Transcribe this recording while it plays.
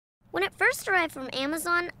first arrived from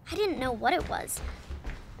Amazon, I didn't know what it was.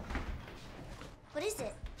 What is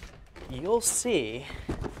it? You'll see.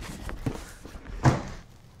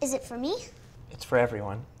 Is it for me? It's for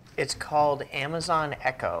everyone. It's called Amazon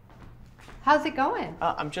Echo. How's it going?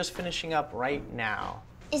 I'm just finishing up right now.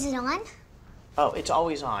 Is it on? Oh, it's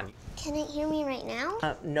always on. Can it hear me right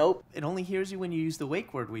now? Nope. It only hears you when you use the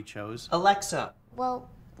wake word we chose. Alexa. Well,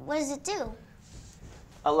 what does it do?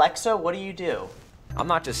 Alexa, what do you do? I'm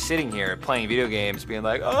not just sitting here playing video games being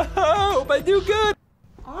like, oh, I hope I do good.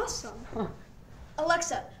 Awesome.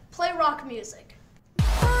 Alexa, play rock music.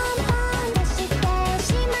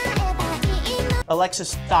 Alexa,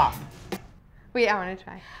 stop. Wait, I want to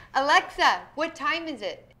try. Alexa, what time is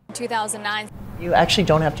it? 2009. You actually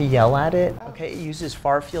don't have to yell at it, okay? It uses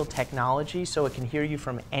far-field technology so it can hear you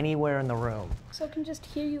from anywhere in the room. So it can just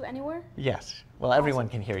hear you anywhere? Yes. Well, everyone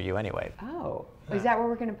can hear you anyway. Oh, is that where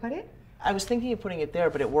we're going to put it? I was thinking of putting it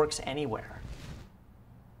there, but it works anywhere.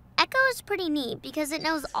 Echo is pretty neat because it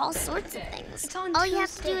knows all sorts of things. It's on All you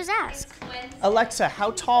have to do is ask. Alexa,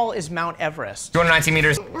 how tall is Mount Everest? 219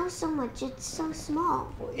 meters. It knows so much, it's so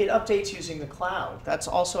small. It updates using the cloud. That's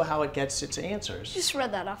also how it gets its answers. Just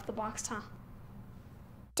read that off the box, huh?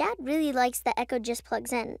 Dad really likes that Echo just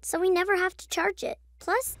plugs in, so we never have to charge it.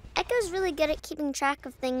 Plus, Echo's really good at keeping track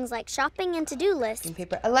of things like shopping and to-do lists.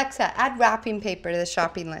 Paper. Alexa, add wrapping paper to the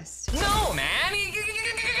shopping list. No, man.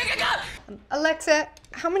 Alexa,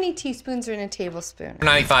 how many teaspoons are in a tablespoon?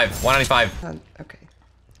 195. 195. Okay.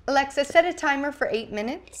 Alexa, set a timer for 8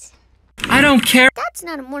 minutes. I don't care. Dad's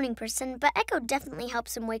not a morning person, but Echo definitely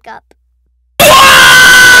helps him wake up.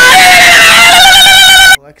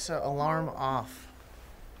 Alexa, alarm off.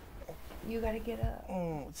 You gotta get up.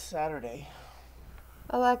 It's Saturday.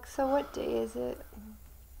 Alexa, what day is it?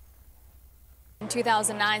 In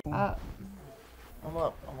 2009. I'm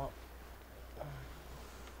up.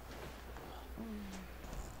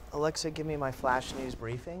 Alexa, give me my flash news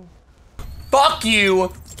briefing. Fuck you.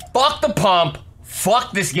 Fuck the pump.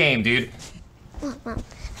 Fuck this game, dude. Mom,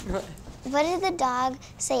 what did the dog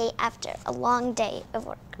say after a long day of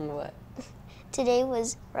work? What? Today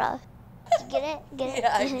was rough. Get it? Get it?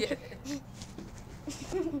 Yeah, I get it.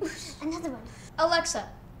 Another one. Alexa,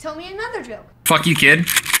 tell me another joke. Fuck you, kid.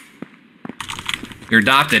 You're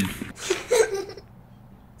adopted.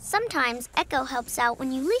 Sometimes Echo helps out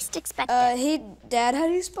when you least expect it. Hey, Dad, how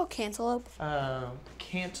do you spell cantaloupe?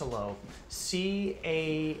 Cantaloupe.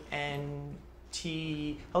 C-A-N-T...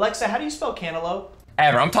 Alexa, how do you spell cantaloupe?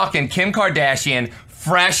 Ever. I'm talking Kim Kardashian,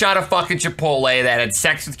 fresh out of fucking Chipotle that had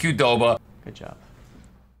sex with Qdoba. Good job.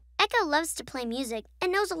 Echo loves to play music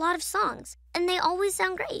and knows a lot of songs, and they always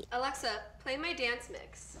sound great. Alexa, play my dance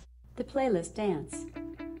mix. The playlist dance.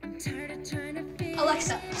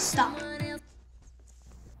 Alexa, stop.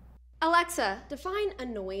 Alexa, define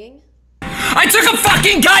annoying. I took a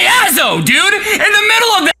fucking Gaiazo, dude, in the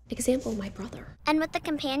middle of it. Example, my brother. And with the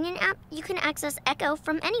companion app, you can access Echo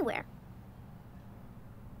from anywhere.